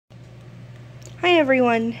Hi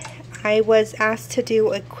everyone! I was asked to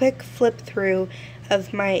do a quick flip through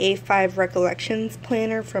of my A5 Recollections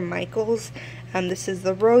planner from Michaels. This is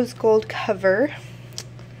the rose gold cover.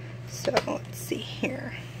 So let's see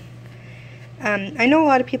here. I know a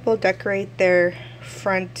lot of people decorate their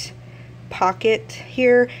front pocket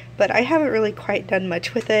here, but I haven't really quite done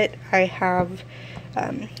much with it. I have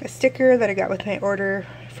a sticker that I got with my order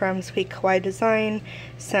from SweetKawaiiDesigns,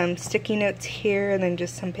 some sticky notes here, and then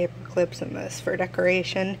just some paper clips and this for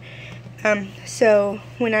decoration. So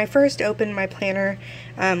when I first opened my planner,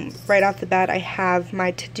 right off the bat I have my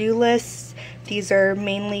to-do lists. These are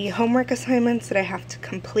mainly homework assignments that I have to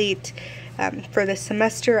complete for this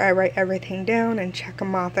semester. I write everything down and check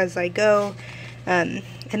them off as I go. And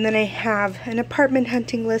then I have an apartment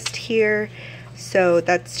hunting list here, so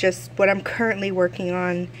that's just what I'm currently working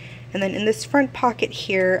on. And then in this front pocket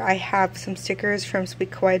here, I have some stickers from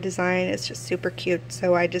SweetKawaiiDesigns. It's just super cute,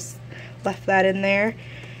 so I just left that in there.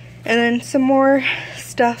 And then some more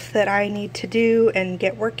stuff that I need to do and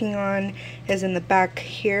get working on is in the back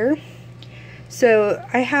here. So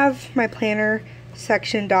I have my planner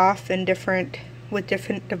sectioned off in with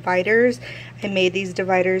different dividers. I made these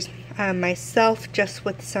dividers myself, just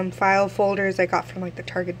with some file folders I got from like the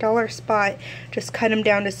Target dollar spot. Just cut them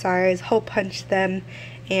down to size, hole punch them,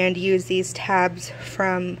 and use these tabs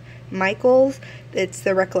from Michaels. It's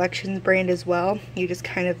the Recollections brand as well. You just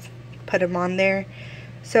kind of put them on there.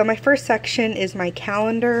 So my first section is my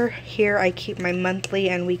calendar. Here I keep my monthly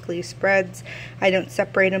and weekly spreads. I don't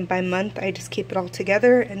separate them by month, I just keep it all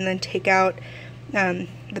together and then take out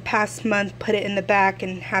the past month, put it in the back,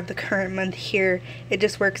 and have the current month here. It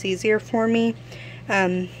just works easier for me.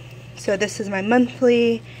 So this is my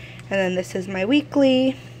monthly, and then this is my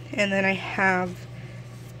weekly, and then I have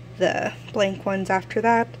the blank ones after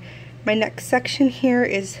that. My next section here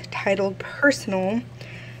is titled Personal.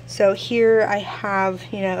 So here I have,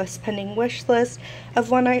 a spending wish list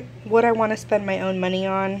of what I want to spend my own money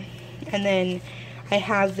on. And then I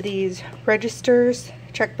have these registers,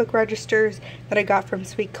 checkbook registers that I got from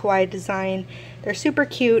SweetKawaiiDesigns. They're super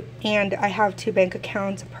cute, and I have two bank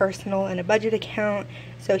accounts, a personal and a budget account.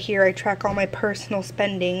 So here I track all my personal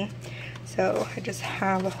spending. So I just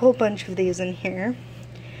have a whole bunch of these in here.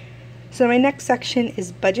 So my next section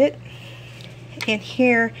is budget, and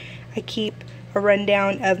here I keep a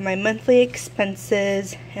rundown of my monthly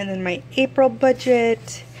expenses, and then my April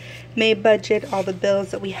budget, May budget, all the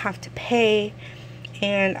bills that we have to pay.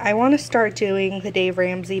 And I want to start doing the Dave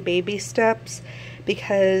Ramsey baby steps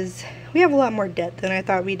because we have a lot more debt than I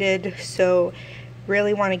thought we did, so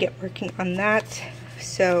really want to get working on that.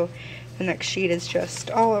 So the next sheet is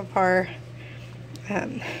just all of our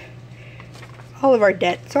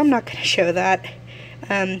debt, so I'm not going to show that.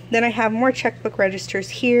 Then I have more checkbook registers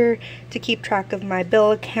here to keep track of my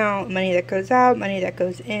bill account, money that goes out, money that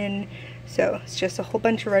goes in. So it's just a whole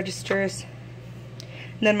bunch of registers.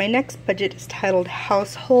 And then my next budget is titled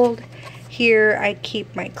Household. Here I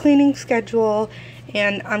keep my cleaning schedule,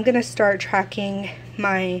 and I'm going to start tracking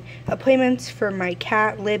my appointments for my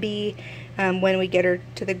cat, Libby, when we get her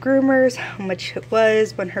to the groomers, how much it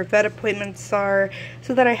was, when her vet appointments are,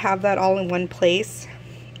 so that I have that all in one place.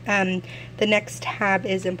 The next tab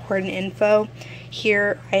is important info.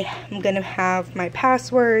 Here I'm going to have my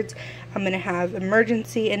passwords, I'm going to have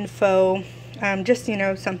emergency info, just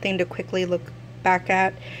something to quickly look back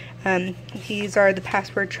at. These are the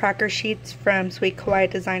password tracker sheets from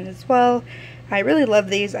SweetKawaiiDesigns as well. I really love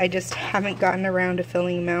these, I just haven't gotten around to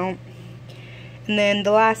filling them out. And then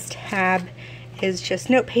the last tab is just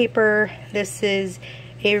note paper. This is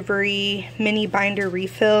Avery mini binder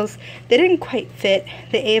refills. They didn't quite fit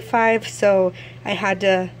the A5, so I had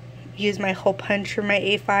to use my hole punch for my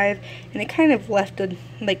A5, and it kind of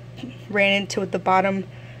ran into the bottom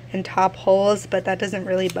and top holes, but that doesn't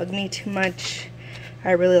really bug me too much.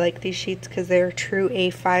 I really like these sheets because they're true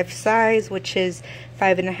A5 size, which is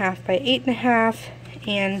 5.5 by 8.5,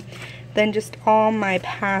 and then just all my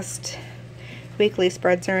past weekly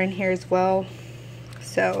spreads are in here as well.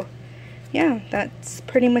 So yeah, that's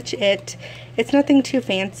pretty much it. It's nothing too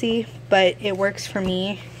fancy, but it works for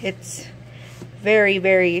me. It's very,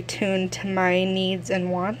 very tuned to my needs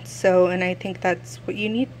and wants, and I think that's what you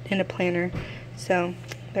need in a planner. So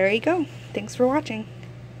there you go. Thanks for watching.